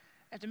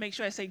I have to make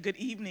sure I say good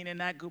evening and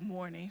not good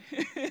morning.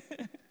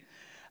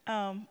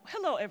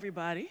 Hello,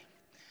 everybody.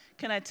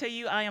 Can I tell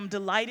you, I am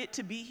delighted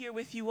to be here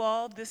with you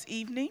all this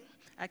evening.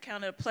 I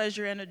count it a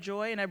pleasure and a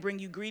joy, and I bring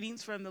you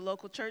greetings from the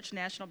local church,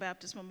 National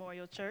Baptist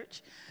Memorial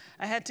Church.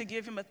 I had to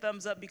give him a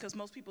thumbs up because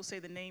most people say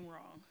the name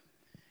wrong.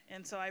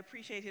 And so I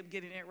appreciate him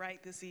getting it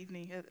right this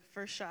evening at the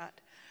first shot.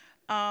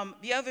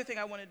 The other thing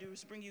I want to do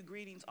is bring you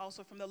greetings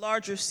also from the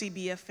larger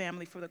CBF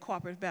family for the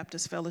Cooperative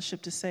Baptist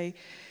Fellowship to say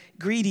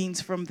greetings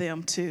from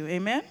them too.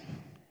 Amen?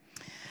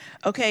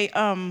 Okay,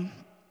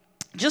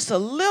 just a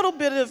little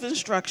bit of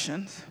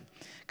instructions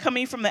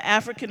coming from the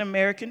African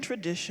American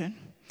tradition.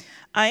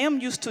 I am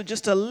used to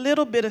just a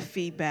little bit of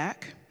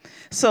feedback.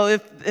 So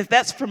if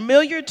that's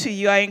familiar to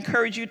you, I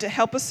encourage you to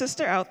help a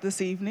sister out this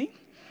evening.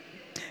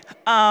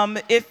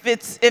 If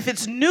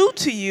it's new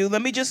to you,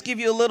 let me just give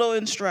you a little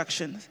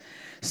instructions.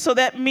 So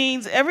that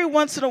means every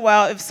once in a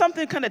while, if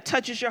something kind of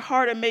touches your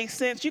heart and makes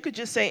sense, you could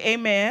just say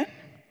amen.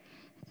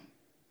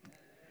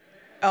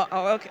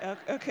 Oh,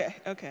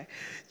 okay.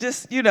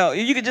 Just, you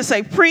could just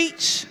say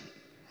preach.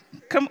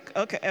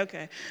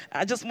 Okay.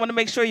 I just want to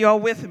make sure you're all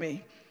with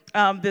me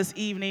this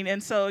evening.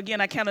 And so, again,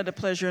 I count it a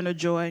pleasure and a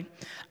joy.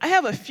 I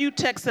have a few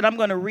texts that I'm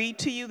going to read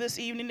to you this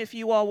evening, if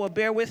you all will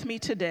bear with me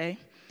today.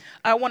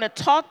 I want to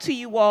talk to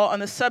you all on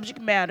the subject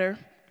matter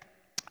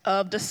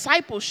of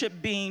discipleship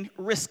being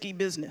risky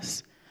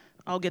business.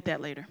 I'll get that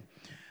later.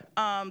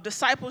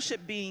 Discipleship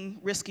being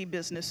risky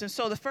business. And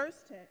so the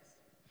first text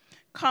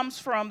comes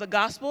from the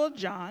Gospel of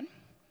John,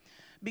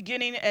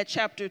 beginning at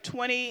chapter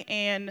 20,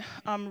 and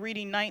I'm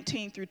reading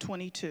 19 through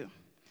 22.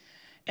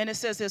 And it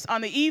says this: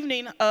 on the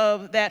evening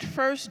of that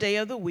first day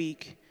of the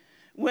week,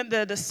 when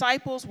the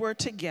disciples were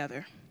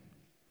together,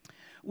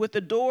 with the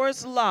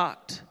doors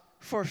locked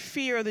for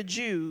fear of the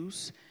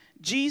Jews,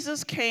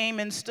 Jesus came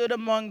and stood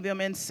among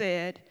them and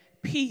said,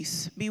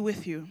 "Peace be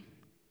with you."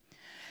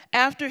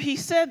 After he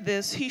said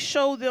this, he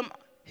showed them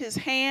his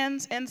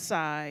hands and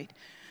side.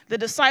 The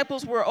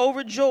disciples were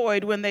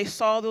overjoyed when they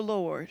saw the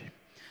Lord.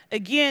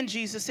 Again,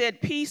 Jesus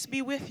said, "Peace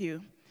be with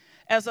you.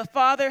 As the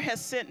Father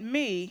has sent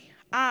me,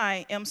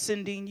 I am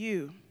sending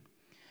you."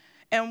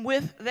 And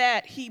with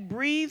that, he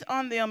breathed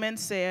on them and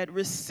said,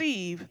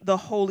 "Receive the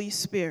Holy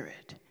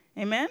Spirit."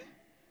 Amen?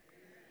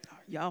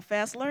 Y'all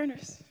fast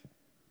learners.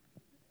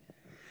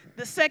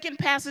 The second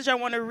passage I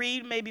want to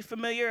read may be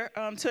familiar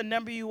to a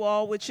number of you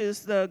all, which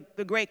is the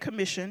Great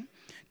Commission,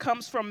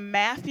 comes from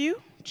Matthew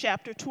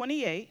chapter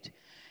 28,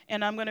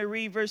 and I'm going to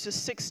read verses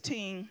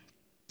 16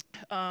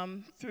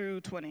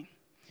 through 20.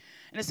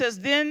 And it says,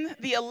 "Then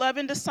the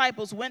 11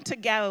 disciples went to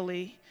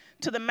Galilee,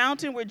 to the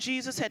mountain where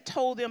Jesus had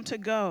told them to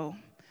go.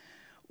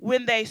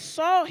 When they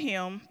saw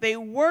him, they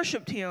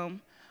worshiped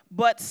him,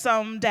 but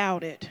some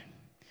doubted.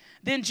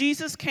 Then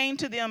Jesus came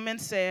to them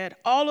and said,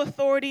 "All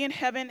authority in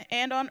heaven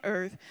and on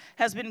earth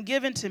has been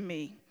given to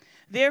me.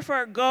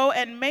 Therefore go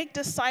and make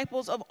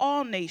disciples of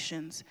all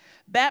nations,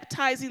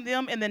 baptizing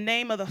them in the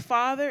name of the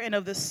Father and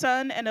of the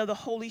Son and of the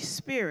Holy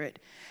Spirit,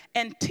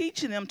 and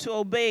teaching them to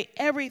obey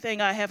everything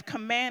I have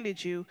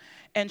commanded you.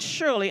 And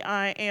surely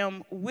I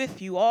am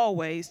with you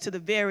always to the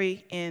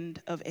very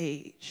end of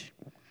age."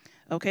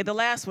 Okay, the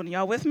last one.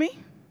 Y'all with me?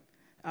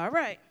 All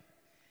right.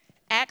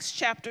 Acts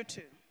chapter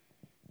 2.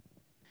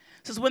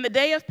 It says, when the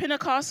day of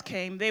Pentecost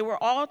came, they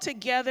were all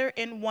together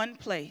in one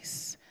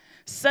place.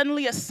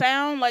 Suddenly a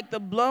sound like the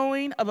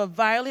blowing of a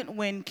violent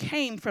wind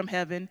came from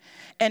heaven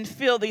and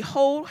filled the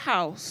whole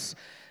house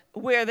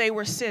where they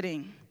were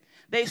sitting.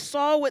 They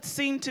saw what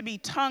seemed to be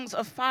tongues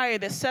of fire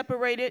that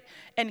separated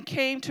and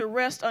came to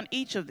rest on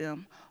each of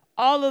them.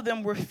 All of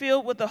them were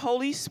filled with the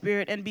Holy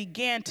Spirit and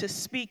began to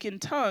speak in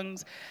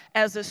tongues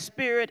as the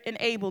Spirit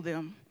enabled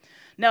them.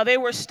 Now they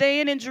were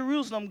staying in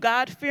Jerusalem,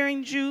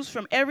 God-fearing Jews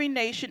from every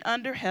nation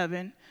under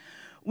heaven.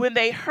 When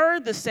they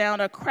heard the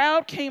sound, a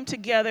crowd came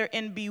together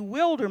in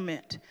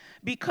bewilderment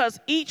because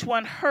each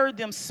one heard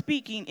them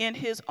speaking in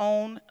his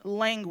own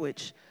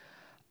language.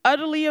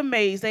 Utterly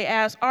amazed, they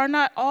asked, "Are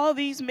not all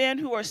these men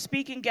who are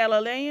speaking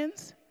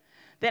Galileans?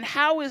 Then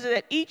how is it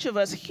that each of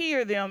us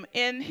hear them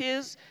in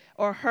his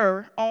or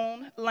her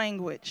own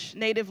language,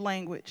 native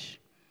language?"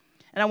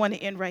 And I want to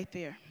end right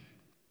there.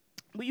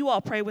 Will you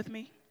all pray with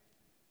me?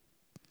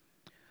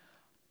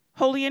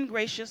 Holy and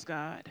gracious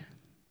God,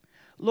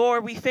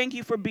 Lord, we thank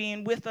you for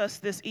being with us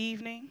this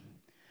evening.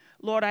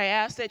 Lord, I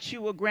ask that you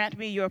will grant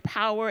me your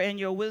power and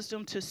your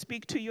wisdom to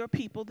speak to your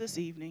people this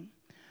evening.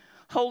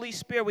 Holy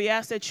Spirit, we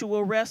ask that you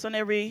will rest on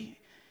every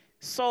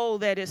soul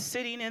that is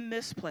sitting in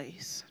this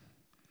place.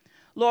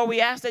 Lord,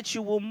 we ask that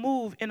you will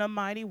move in a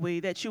mighty way,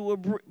 that you will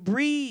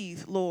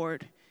breathe,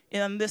 Lord,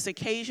 on this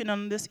occasion,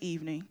 on this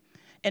evening.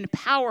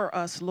 Empower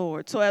us,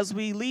 Lord, so as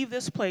we leave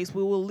this place,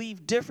 we will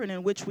leave different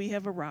in which we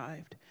have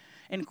arrived.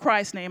 In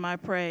Christ's name I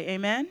pray,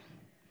 amen?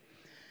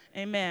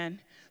 Amen.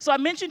 So I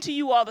mentioned to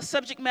you all the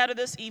subject matter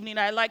this evening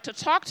I'd like to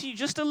talk to you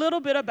just a little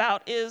bit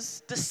about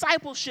is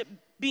discipleship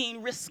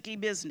being risky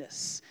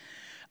business.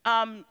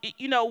 One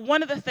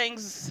of the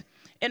things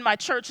in my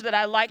church that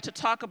I like to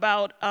talk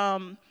about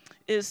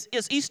is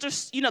Easter,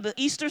 the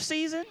Easter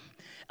season.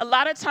 a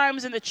lot of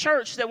times in the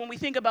church that when we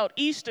think about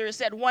Easter, it's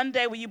that one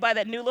day when you buy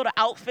that new little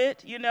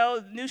outfit,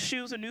 new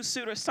shoes or new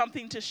suit or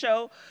something to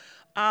show,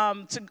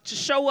 to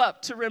show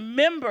up, to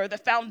remember the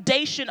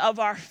foundation of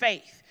our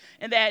faith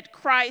and that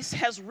Christ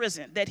has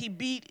risen, that he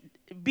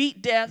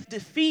beat death,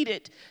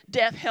 defeated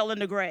death, hell,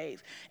 and the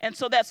grave. And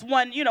so that's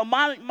one,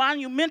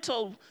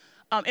 monumental,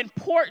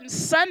 important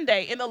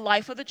Sunday in the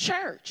life of the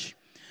church.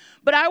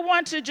 But I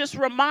want to just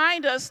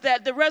remind us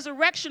that the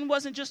resurrection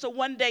wasn't just a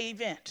one-day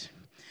event,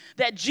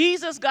 that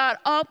Jesus got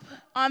up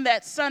on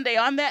that Sunday,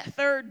 on that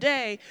third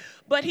day,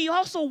 but he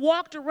also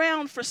walked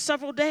around for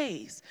several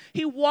days.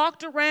 He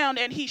walked around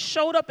and he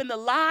showed up in the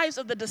lives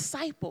of the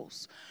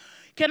disciples.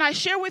 Can I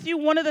share with you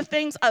one of the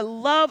things I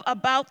love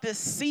about this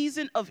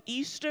season of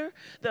Easter,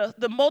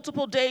 the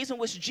multiple days in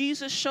which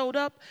Jesus showed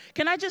up?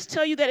 Can I just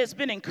tell you that it's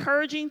been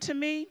encouraging to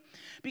me?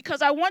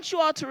 Because I want you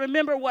all to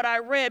remember what I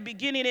read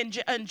beginning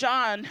in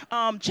John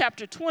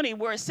chapter 20,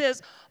 where it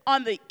says,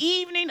 on the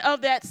evening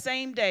of that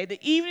same day, the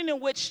evening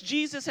in which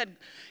Jesus had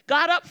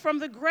got up from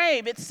the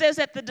grave, it says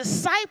that the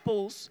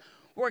disciples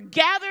were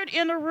gathered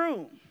in a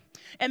room.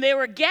 And they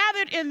were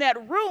gathered in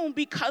that room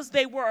because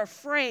they were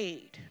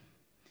afraid.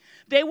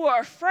 They were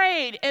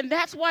afraid, and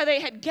that's why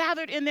they had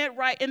gathered in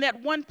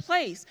that one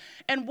place.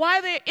 And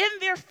while they're in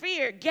their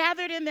fear,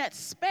 gathered in that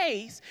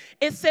space,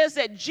 it says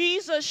that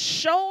Jesus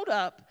showed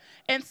up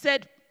and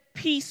said,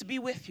 peace be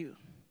with you.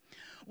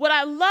 What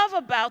I love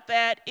about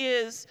that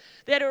is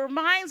that it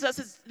reminds us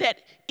is that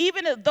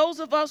even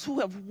those of us who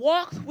have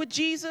walked with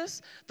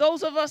Jesus,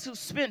 those of us who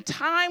spent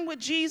time with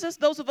Jesus,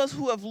 those of us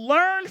who have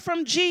learned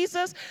from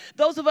Jesus,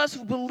 those of us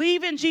who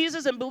believe in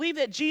Jesus and believe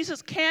that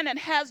Jesus can and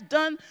has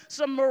done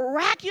some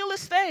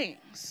miraculous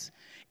things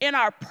in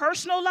our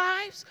personal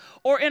lives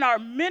or in our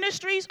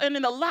ministries and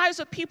in the lives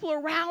of people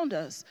around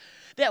us,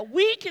 that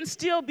we can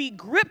still be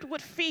gripped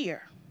with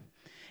fear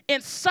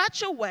in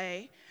such a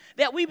way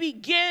that we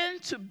begin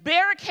to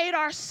barricade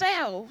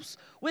ourselves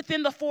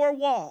within the four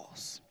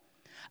walls.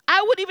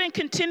 I would even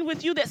contend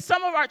with you that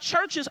some of our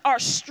churches are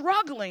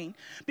struggling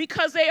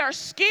because they are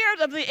scared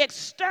of the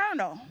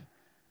external.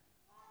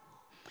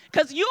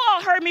 Because you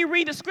all heard me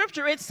read the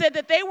scripture. It said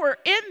that they were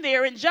in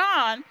there in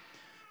John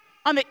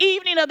on the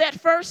evening of that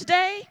first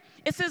day.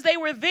 It says they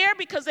were there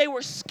because they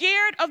were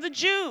scared of the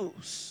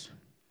Jews.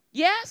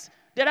 Yes?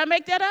 Did I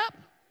make that up?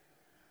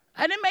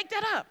 I didn't make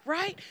that up,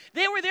 right?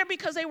 They were there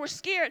because they were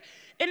scared.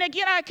 And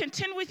again, I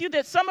contend with you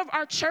that some of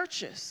our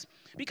churches,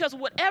 because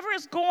whatever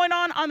is going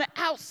on the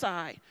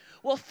outside,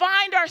 will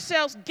find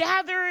ourselves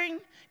gathering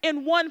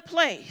in one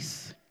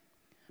place,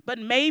 but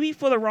maybe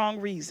for the wrong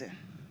reason,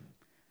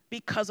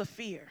 because of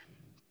fear.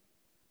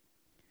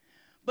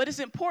 But it's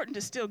important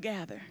to still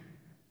gather.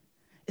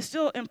 It's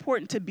still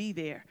important to be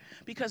there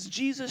because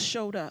Jesus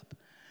showed up.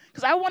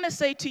 Because I want to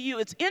say to you,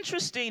 it's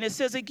interesting. It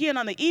says again,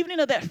 on the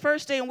evening of that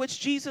first day in which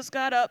Jesus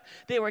got up,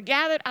 they were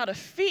gathered out of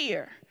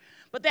fear.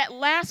 But that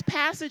last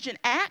passage in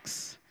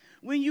Acts,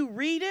 when you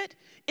read it,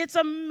 it's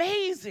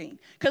amazing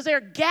because they're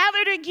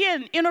gathered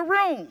again in a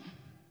room.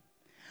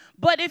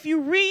 But if you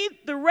read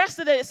the rest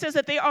of it, it says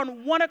that they are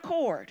on one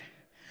accord.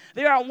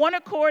 They are on one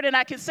accord, and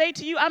I can say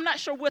to you, I'm not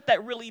sure what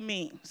that really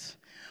means.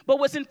 But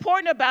what's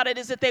important about it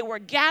is that they were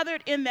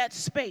gathered in that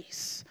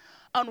space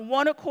on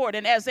one accord.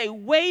 And as they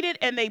waited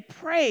and they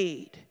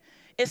prayed,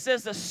 it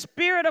says the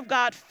Spirit of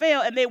God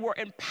fell and they were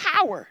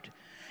empowered.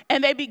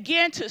 And they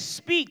began to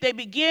speak. They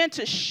began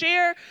to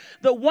share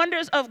the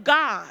wonders of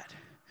God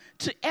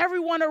to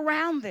everyone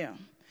around them.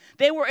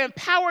 They were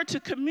empowered to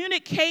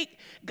communicate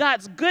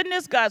God's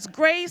goodness, God's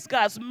grace,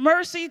 God's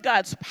mercy,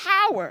 God's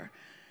power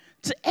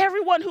to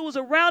everyone who was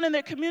around in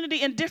their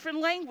community in different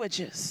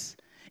languages,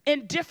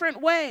 in different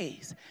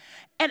ways.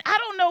 And I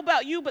don't know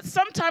about you, but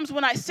sometimes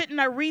when I sit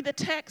and I read the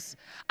text,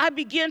 I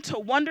begin to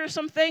wonder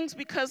some things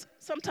because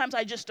sometimes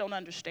I just don't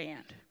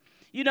understand.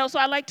 So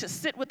I like to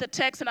sit with the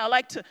text and I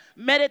like to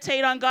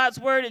meditate on God's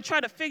word and try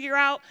to figure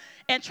out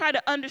and try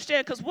to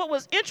understand. Because what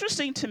was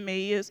interesting to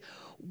me is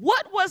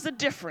what was the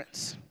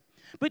difference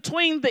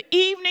between the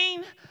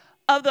evening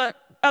of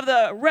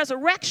the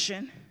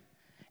resurrection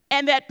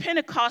and that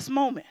Pentecost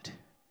moment?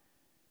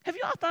 Have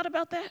you all thought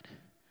about that?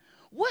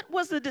 What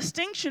was the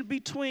distinction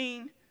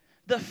between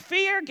the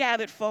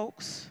fear-gathered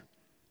folks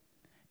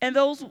and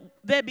those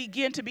that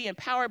begin to be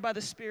empowered by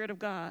the Spirit of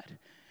God?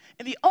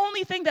 And the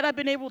only thing that I've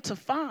been able to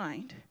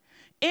find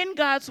in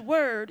God's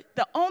word,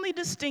 the only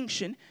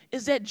distinction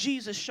is that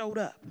Jesus showed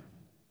up.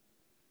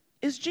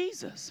 It's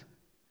Jesus.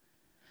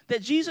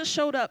 That Jesus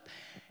showed up.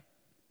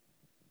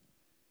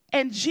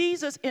 And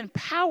Jesus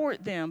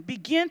empowered them,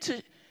 began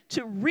to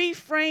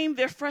reframe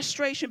their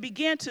frustration,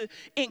 began to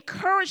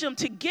encourage them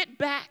to get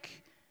back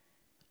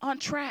on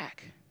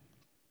track.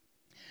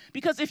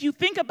 Because if you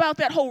think about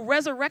that whole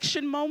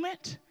resurrection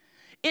moment,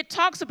 it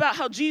talks about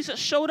how Jesus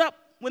showed up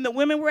when the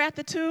women were at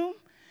the tomb.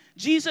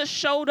 Jesus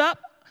showed up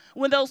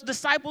when those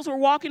disciples were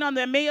walking on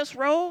the Emmaus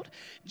Road.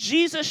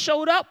 Jesus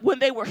showed up when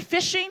they were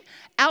fishing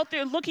out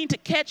there looking to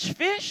catch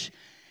fish.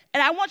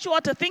 And I want you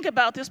all to think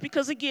about this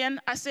because, again,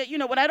 I said,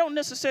 when I don't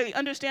necessarily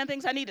understand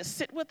things, I need to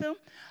sit with them.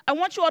 I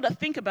want you all to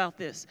think about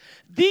this.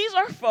 These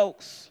are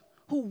folks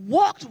who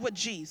walked with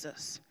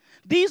Jesus.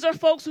 These are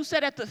folks who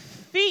sat at the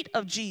feet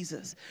of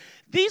Jesus.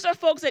 These are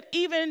folks that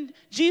even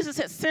Jesus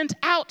had sent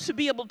out to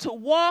be able to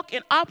walk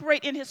and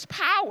operate in his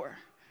power,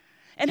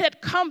 and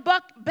had come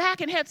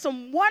back and had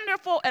some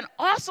wonderful and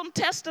awesome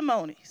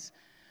testimonies.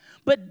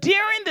 But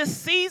during the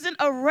season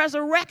of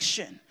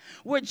resurrection,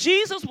 where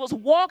Jesus was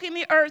walking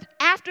the earth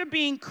after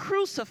being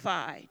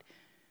crucified,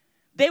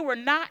 they were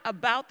not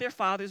about their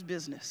Father's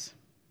business.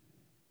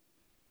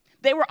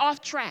 They were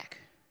off track.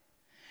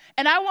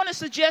 And I want to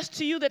suggest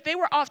to you that they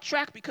were off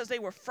track because they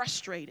were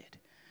frustrated.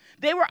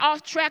 They were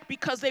off track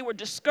because they were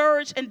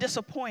discouraged and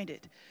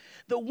disappointed.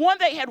 The one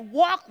they had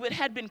walked with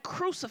had been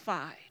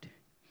crucified.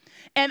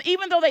 And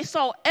even though they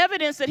saw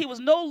evidence that he was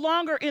no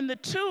longer in the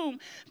tomb,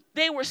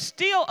 they were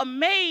still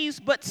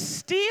amazed, but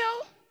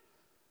still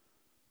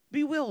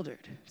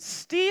bewildered,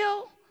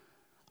 still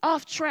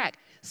off track.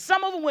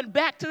 Some of them went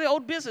back to their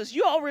old business.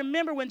 You all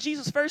remember when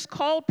Jesus first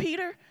called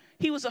Peter?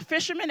 He was a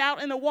fisherman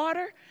out in the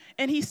water,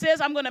 and he says,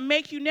 I'm going to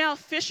make you now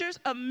fishers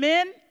of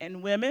men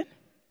and women.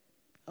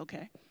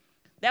 Okay.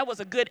 That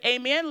was a good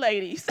amen,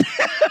 ladies.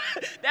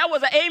 That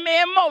was an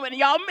amen moment, and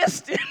y'all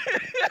missed it.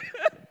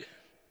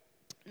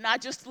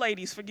 Not just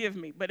ladies, forgive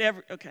me, but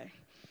okay.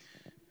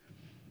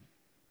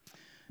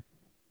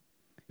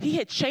 He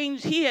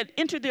had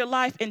entered their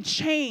life and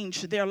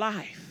changed their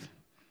life.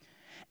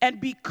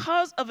 And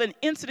because of an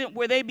incident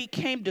where they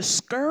became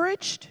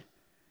discouraged,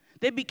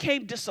 they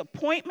became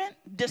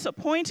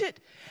disappointed,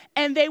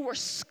 and they were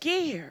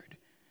scared,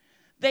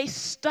 they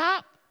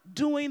stopped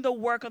doing the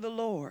work of the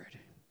Lord.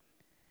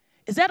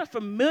 Is that a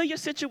familiar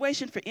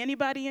situation for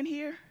anybody in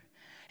here?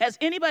 Has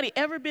anybody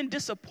ever been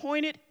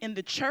disappointed in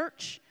the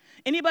church?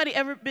 Anybody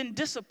ever been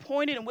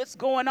disappointed in what's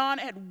going on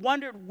and had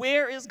wondered,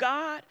 where is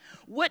God?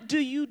 What do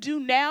you do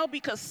now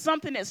because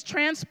something has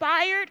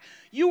transpired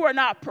you were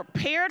not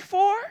prepared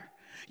for,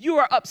 you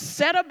are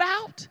upset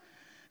about,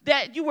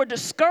 that you were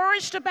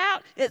discouraged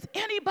about? Has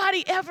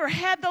anybody ever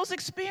had those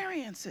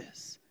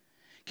experiences?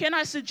 Can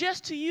I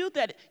suggest to you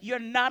that you're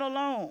not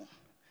alone?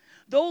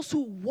 Those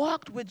who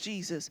walked with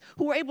Jesus,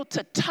 who were able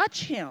to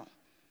touch him,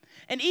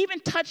 and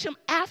even touch him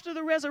after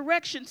the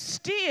resurrection,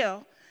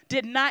 still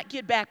did not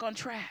get back on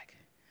track.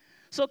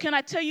 So can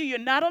I tell you, you're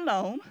not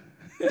alone,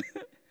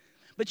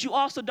 but you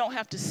also don't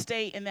have to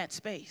stay in that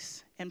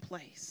space and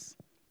place.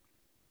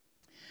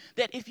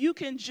 That if you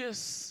can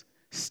just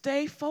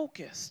stay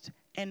focused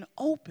and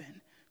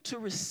open to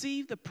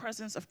receive the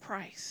presence of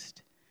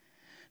Christ,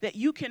 that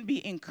you can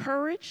be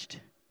encouraged,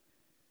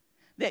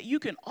 that you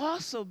can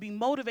also be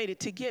motivated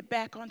to get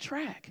back on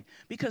track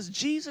because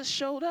Jesus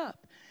showed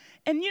up.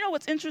 And you know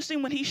what's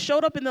interesting? When he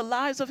showed up in the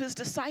lives of his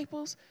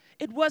disciples,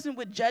 it wasn't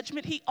with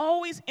judgment. He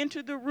always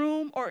entered the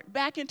room or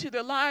back into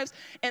their lives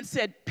and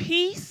said,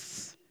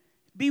 peace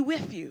be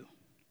with you.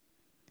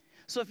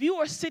 So if you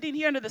are sitting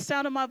here under the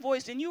sound of my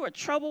voice and you are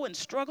troubled and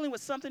struggling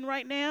with something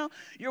right now,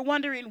 you're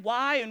wondering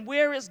why and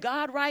where is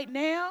God right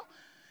now,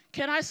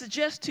 can I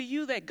suggest to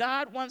you that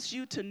God wants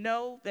you to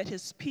know that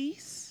his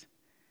peace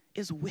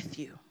is with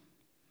you.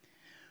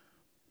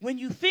 When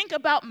you think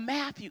about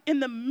Matthew, in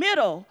the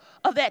middle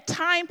of that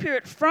time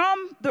period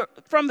from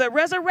the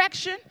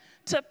resurrection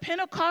to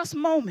Pentecost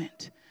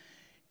moment,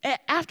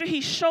 after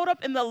he showed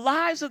up in the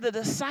lives of the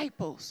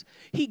disciples,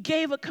 he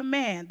gave a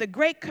command, the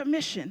Great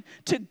Commission,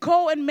 to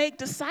go and make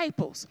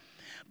disciples.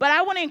 But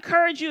I want to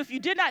encourage you, if you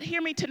did not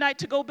hear me tonight,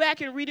 to go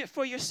back and read it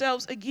for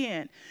yourselves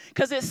again.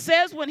 Because it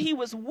says when he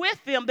was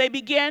with them, they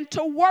began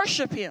to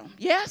worship him.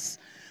 Yes?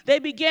 They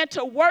began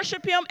to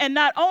worship him, and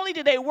not only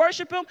did they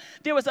worship him,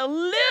 there was a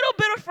little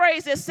bit of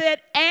phrase that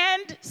said,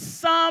 and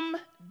some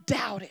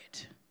doubted.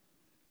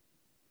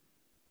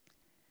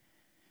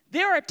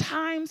 There are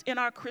times in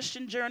our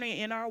Christian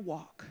journey, in our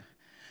walk,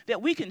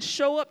 that we can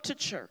show up to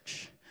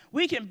church,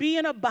 we can be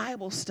in a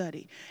Bible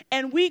study,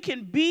 and we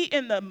can be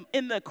in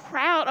the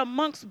crowd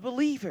amongst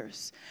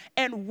believers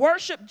and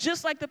worship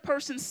just like the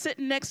person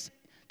sitting next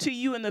to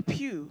you in the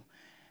pew,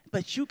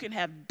 but you can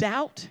have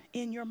doubt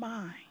in your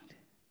mind.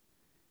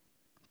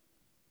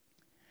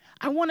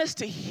 I want us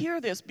to hear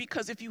this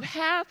because if you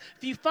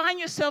find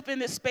yourself in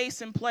this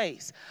space and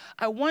place,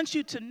 I want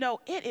you to know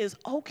it is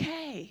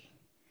okay.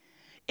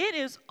 It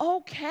is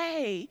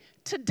okay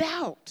to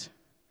doubt.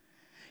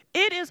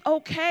 It is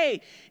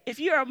okay if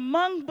you're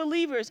among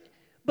believers,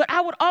 but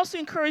I would also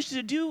encourage you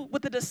to do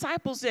what the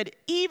disciples did.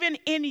 Even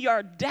in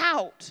your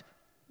doubt,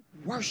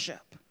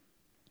 worship.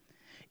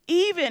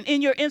 Even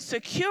in your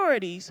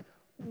insecurities,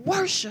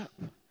 worship.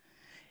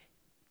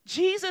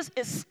 Jesus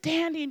is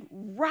standing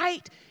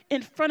right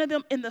in front of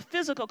them in the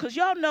physical, because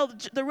y'all know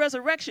the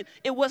resurrection,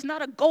 it was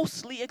not a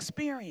ghostly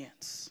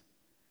experience.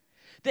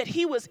 That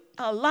he was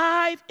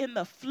alive in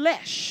the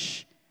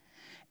flesh.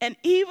 And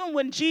even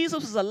when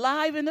Jesus was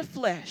alive in the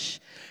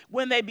flesh,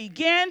 when they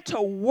began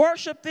to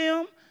worship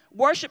him,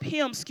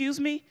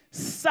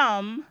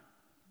 some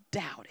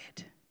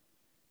doubted.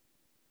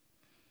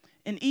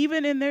 And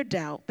even in their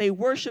doubt, they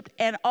worshiped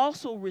and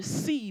also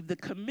received the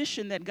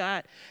commission that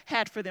God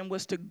had for them,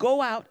 was to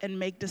go out and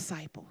make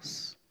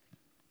disciples.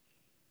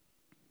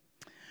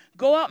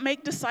 Go out,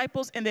 make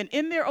disciples, and then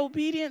in their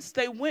obedience,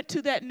 they went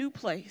to that new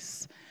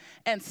place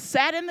and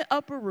sat in the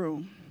upper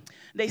room.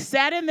 They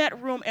sat in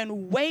that room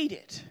and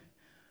waited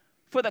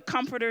for the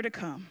Comforter to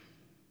come.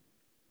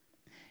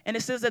 And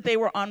it says that they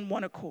were on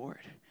one accord.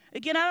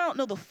 Again, I don't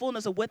know the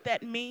fullness of what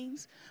that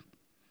means.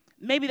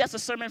 Maybe that's a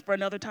sermon for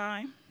another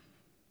time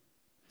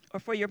or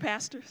for your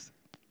pastors.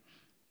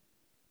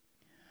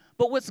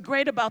 But what's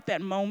great about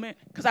that moment,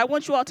 because I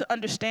want you all to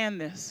understand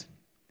this,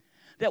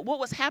 that what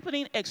was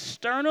happening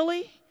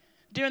externally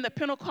during the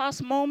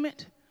Pentecost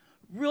moment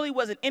really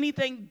wasn't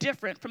anything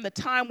different from the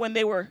time when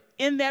they were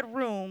in that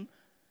room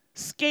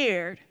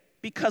scared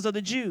because of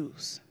the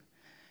Jews.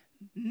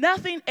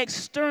 Nothing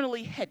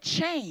externally had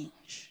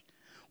changed.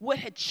 What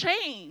had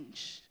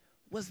changed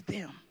was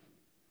them.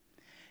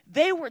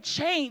 They were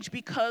changed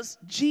because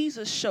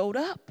Jesus showed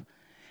up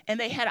and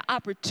they had an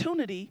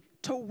opportunity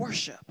to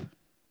worship.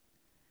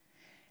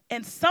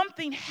 And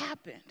something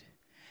happened.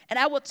 And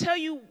I will tell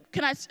you,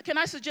 can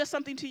I suggest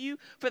something to you?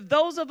 For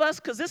those of us,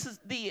 because this is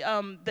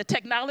the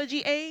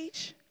technology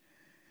age,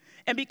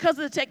 and because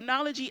of the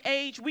technology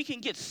age, we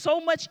can get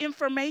so much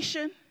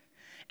information,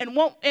 and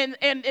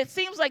it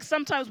seems like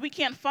sometimes we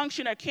can't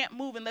function or can't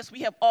move unless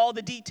we have all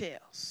the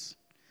details.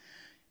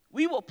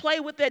 We will play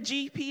with that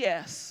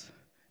GPS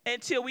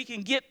until we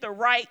can get the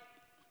right.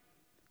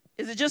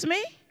 Is it just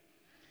me?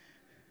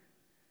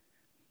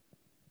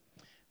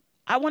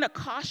 I want to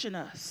caution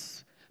us.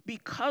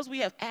 Because we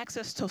have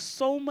access to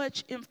so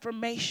much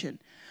information,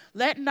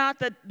 let's not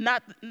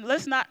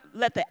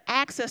let the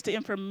access to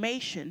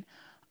information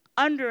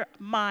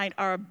undermine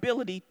our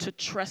ability to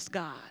trust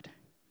God.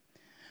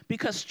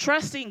 Because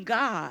trusting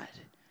God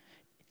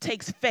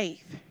takes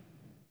faith.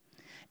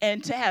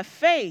 And to have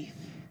faith,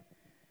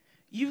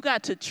 you've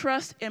got to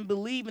trust and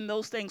believe in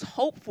those things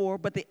hoped for,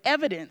 but the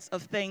evidence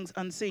of things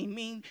unseen,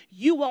 meaning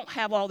you won't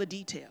have all the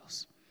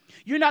details.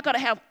 You're not going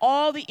to have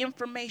all the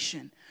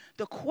information.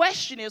 The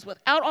question is,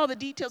 without all the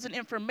details and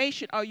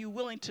information, are you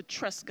willing to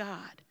trust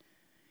God?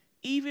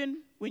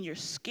 Even when you're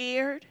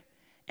scared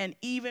and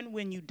even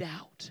when you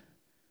doubt,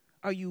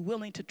 are you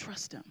willing to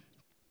trust Him?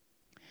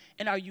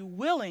 And are you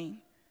willing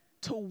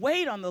to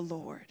wait on the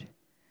Lord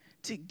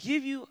to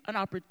give you an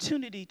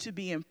opportunity to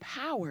be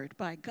empowered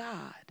by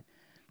God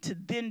to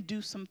then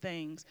do some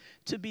things,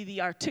 to be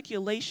the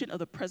articulation of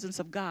the presence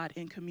of God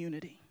in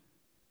community?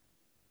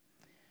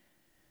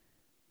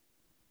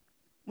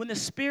 When the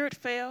Spirit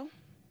fell,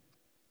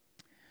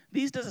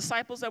 these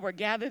disciples that were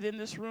gathered in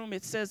this room,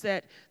 it says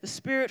that the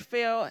Spirit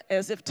fell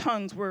as if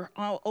tongues were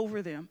all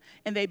over them,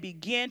 and they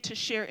began to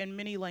share in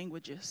many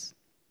languages.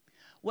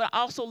 What I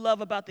also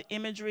love about the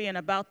imagery and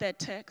about that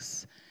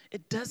text,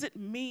 it doesn't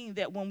mean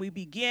that when we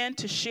begin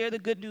to share the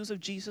good news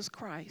of Jesus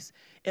Christ,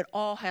 it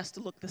all has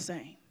to look the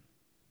same.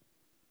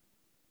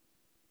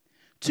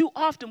 Too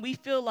often we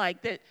feel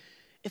like that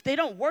if they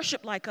don't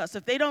worship like us,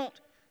 if they don't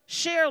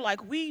share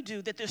like we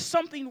do, that there's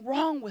something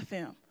wrong with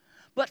them.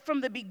 But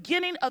from the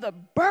beginning of the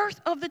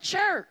birth of the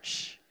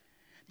church,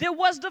 there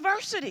was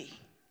diversity.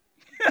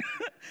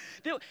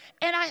 And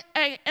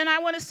I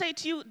want to say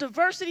to you,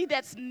 diversity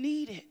that's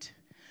needed.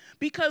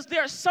 Because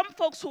there are some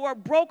folks who are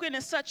broken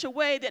in such a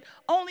way that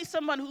only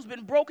someone who's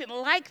been broken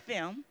like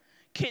them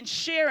can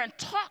share and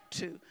talk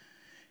to.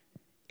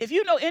 If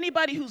you know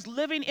anybody who's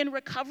living in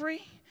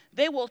recovery,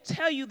 they will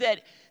tell you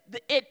that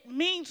it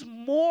means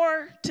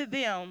more to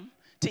them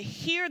to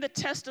hear the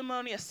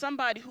testimony of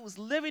somebody who's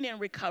living in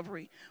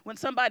recovery when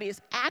somebody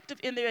is active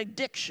in their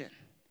addiction.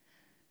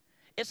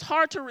 It's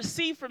hard to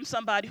receive from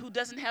somebody who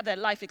doesn't have that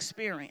life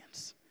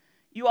experience.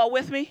 You all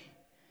with me?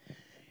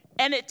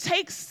 And it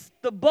takes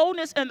the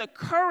boldness and the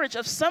courage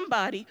of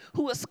somebody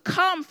who has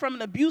come from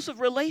an abusive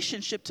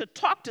relationship to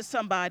talk to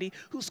somebody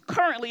who's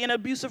currently in an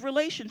abusive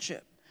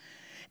relationship.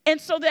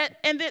 And so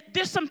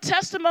there's some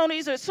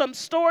testimonies or some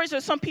stories or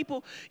some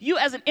people you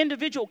as an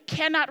individual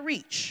cannot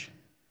reach,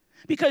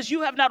 because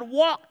you have not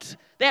walked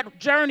that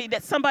journey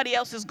that somebody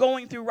else is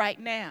going through right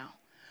now.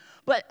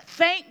 But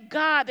thank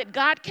God that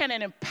God can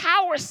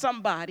empower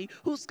somebody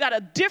who's got a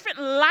different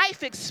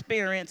life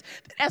experience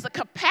that has a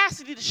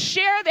capacity to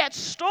share that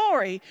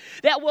story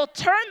that will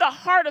turn the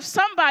heart of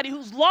somebody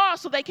who's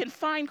lost so they can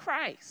find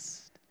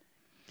Christ.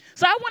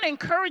 So I want to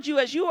encourage you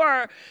as you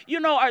are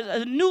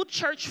a new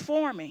church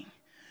forming.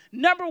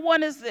 Number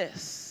one is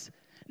this: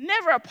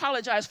 never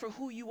apologize for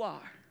who you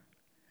are.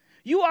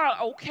 You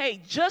are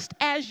okay just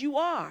as you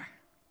are.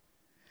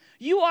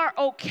 You are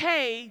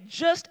okay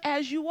just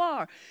as you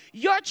are.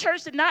 Your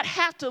church did not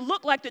have to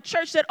look like the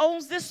church that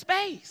owns this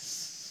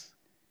space.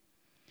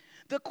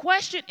 The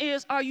question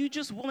is, are you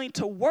just willing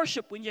to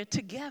worship when you're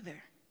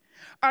together?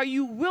 Are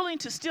you willing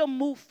to still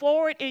move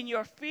forward in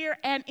your fear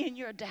and in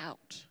your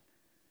doubt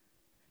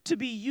to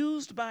be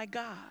used by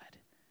God?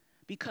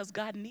 Because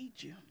God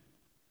needs you.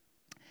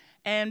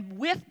 And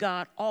with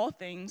God, all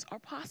things are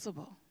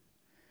possible.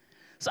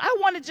 So I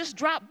want to just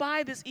drop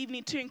by this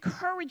evening to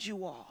encourage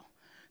you all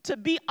to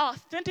be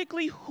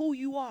authentically who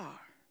you are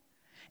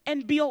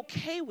and be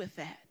okay with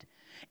that.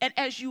 And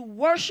as you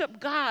worship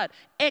God,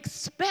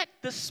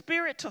 expect the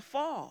Spirit to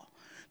fall,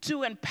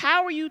 to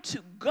empower you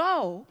to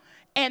go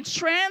and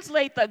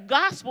translate the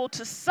gospel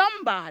to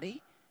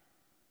somebody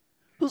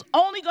who's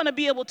only going to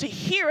be able to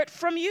hear it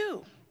from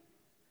you.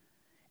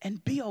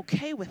 And be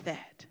okay with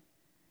that.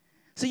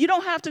 So you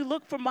don't have to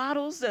look for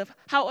models of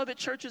how other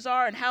churches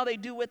are and how they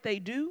do what they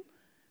do.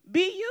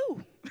 Be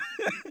you.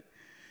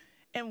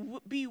 And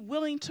be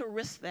willing to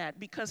risk that.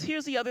 Because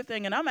here's the other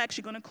thing, and I'm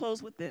actually going to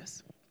close with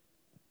this.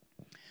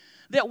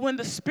 That when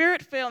the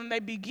Spirit fell and they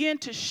begin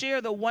to share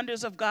the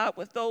wonders of God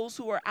with those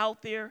who are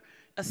out there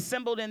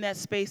assembled in that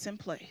space and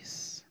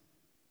place,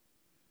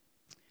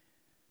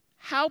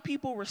 how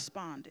people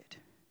responded.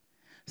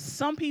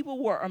 Some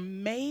people were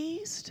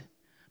amazed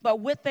by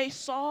what they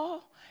saw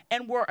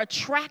and were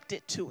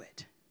attracted to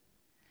it.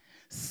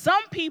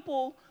 Some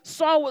people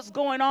saw what's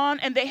going on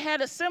and they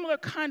had a similar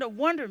kind of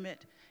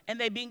wonderment, and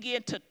they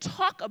began to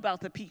talk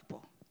about the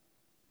people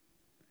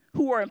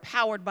who were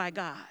empowered by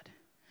God.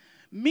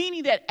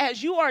 Meaning that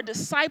as you are a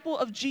disciple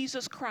of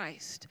Jesus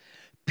Christ,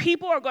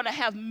 people are going to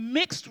have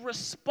mixed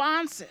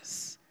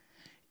responses.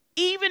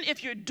 Even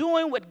if you're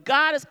doing what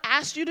God has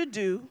asked you to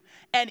do,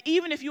 and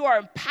even if you are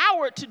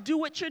empowered to do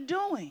what you're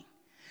doing.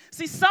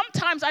 See,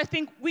 sometimes I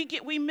think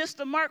we miss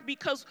the mark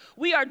because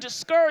we are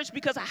discouraged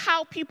because of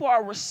how people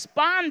are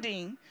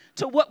responding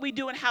to what we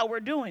do and how we're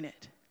doing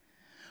it.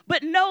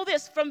 But know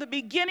this, from the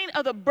beginning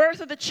of the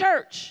birth of the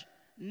church,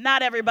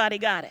 not everybody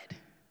got it.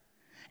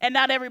 And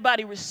not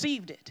everybody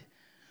received it.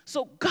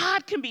 So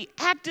God can be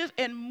active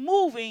and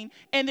moving,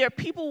 and there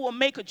people will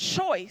make a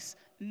choice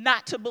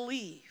not to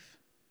believe.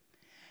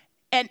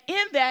 And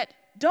in that,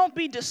 don't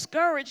be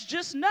discouraged.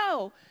 Just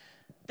know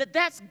that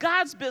that's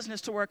God's business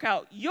to work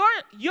out. Your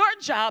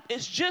job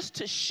is just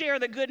to share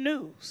the good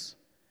news.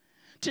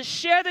 To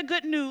share the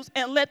good news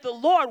and let the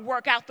Lord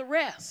work out the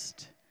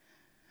rest.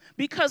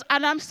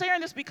 And I'm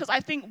saying this because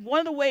I think one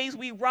of the ways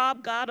we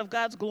rob God of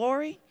God's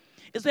glory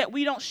is that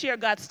we don't share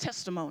God's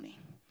testimony.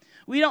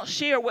 We don't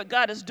share what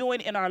God is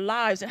doing in our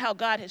lives and how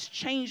God has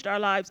changed our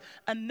lives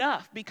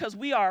enough because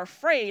we are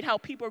afraid how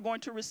people are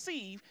going to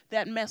receive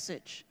that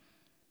message.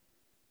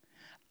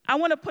 I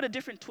want to put a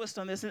different twist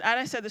on this. And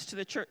I said this to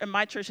the church, in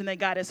my church, and they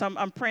got it. So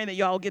I'm praying that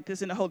y'all get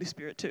this in the Holy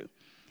Spirit too.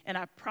 And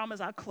I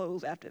promise I'll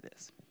close after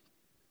this.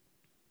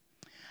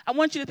 I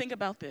want you to think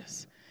about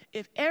this.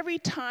 If every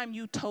time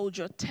you told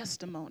your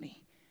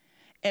testimony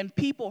and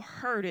people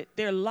heard it,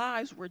 their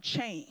lives were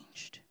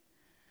changed.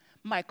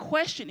 My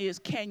question is,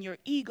 can your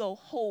ego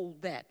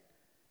hold that?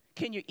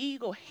 Can your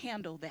ego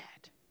handle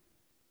that?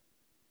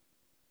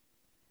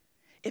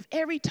 If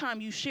every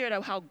time you shared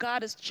how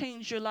God has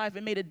changed your life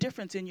and made a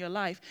difference in your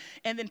life,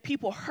 and then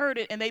people heard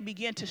it and they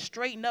begin to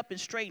straighten up and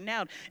straighten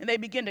out, and they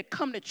begin to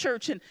come to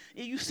church, and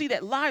you see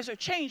that lives are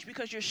changed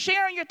because you're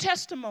sharing your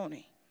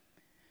testimony,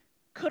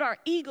 could our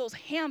egos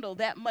handle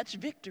that much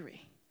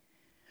victory?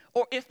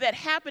 Or if that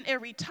happened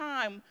every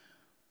time,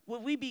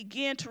 would we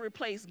begin to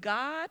replace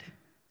God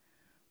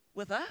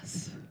with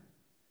us?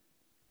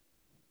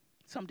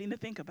 Something to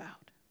think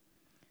about.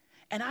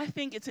 And I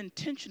think it's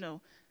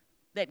intentional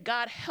that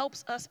God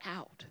helps us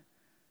out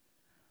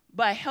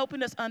by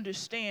helping us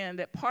understand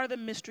that part of the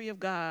mystery of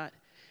God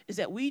is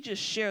that we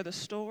just share the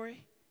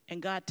story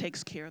and God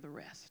takes care of the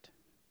rest.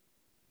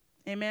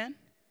 Amen?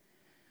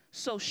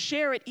 So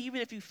share it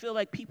even if you feel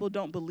like people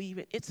don't believe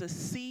it. It's a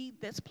seed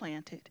that's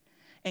planted,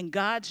 and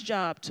God's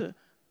job to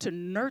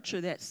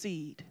nurture that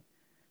seed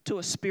to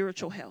a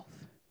spiritual health.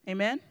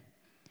 Amen?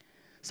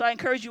 So I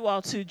encourage you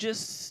all to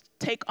just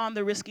take on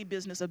the risky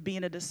business of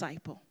being a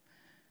disciple.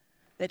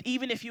 That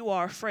even if you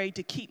are afraid,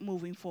 to keep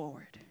moving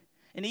forward.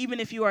 And even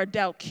if you are in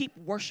doubt, keep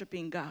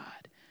worshiping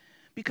God.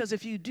 Because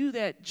if you do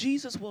that,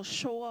 Jesus will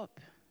show up.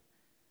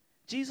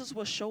 Jesus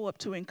will show up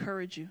to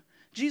encourage you.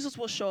 Jesus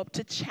will show up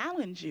to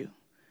challenge you.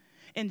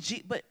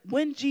 But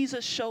when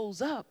Jesus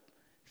shows up,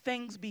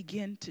 things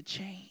begin to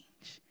change.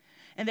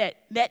 And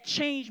that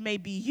change may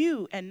be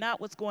you and not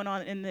what's going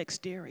on in the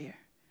exterior.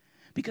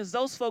 Because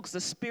those folks,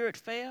 the Spirit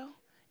fell,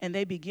 and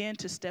they began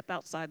to step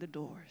outside the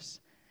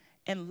doors.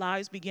 And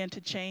lives began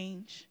to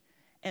change,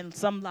 and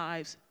some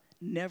lives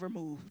never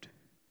moved.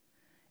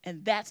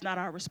 And that's not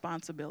our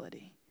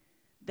responsibility.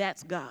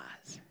 That's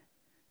God's.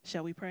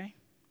 Shall we pray?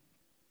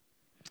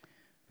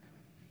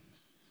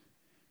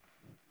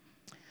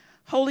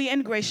 Holy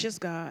and gracious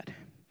God,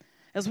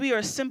 as we are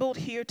assembled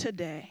here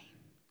today,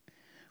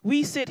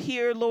 we sit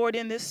here, Lord,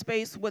 in this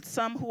space with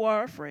some who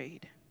are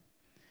afraid.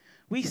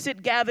 We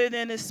sit gathered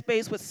in this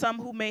space with some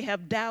who may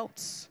have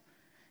doubts,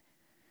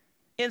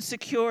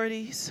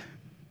 insecurities.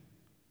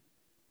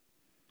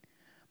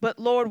 But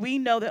Lord, we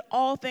know that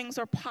all things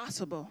are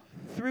possible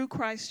through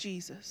Christ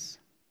Jesus.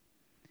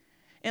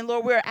 And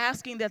Lord, we're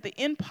asking that the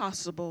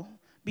impossible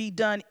be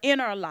done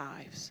in our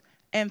lives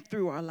and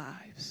through our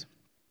lives.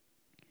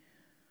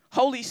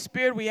 Holy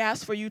Spirit, we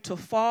ask for you to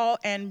fall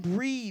and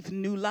breathe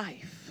new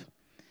life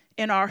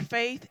in our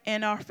faith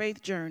and our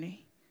faith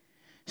journey.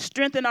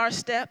 Strengthen our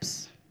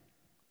steps,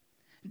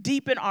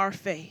 deepen our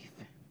faith,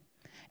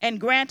 and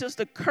grant us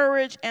the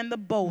courage and the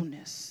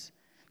boldness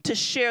to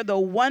share the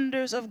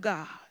wonders of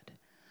God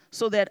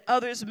so that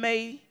others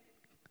may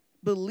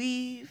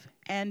believe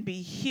and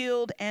be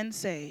healed and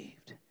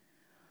saved.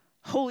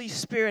 Holy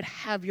Spirit,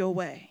 have your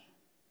way.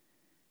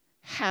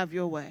 Have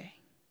your way.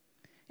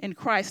 In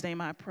Christ's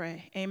name I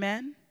pray.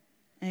 Amen.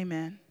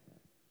 Amen.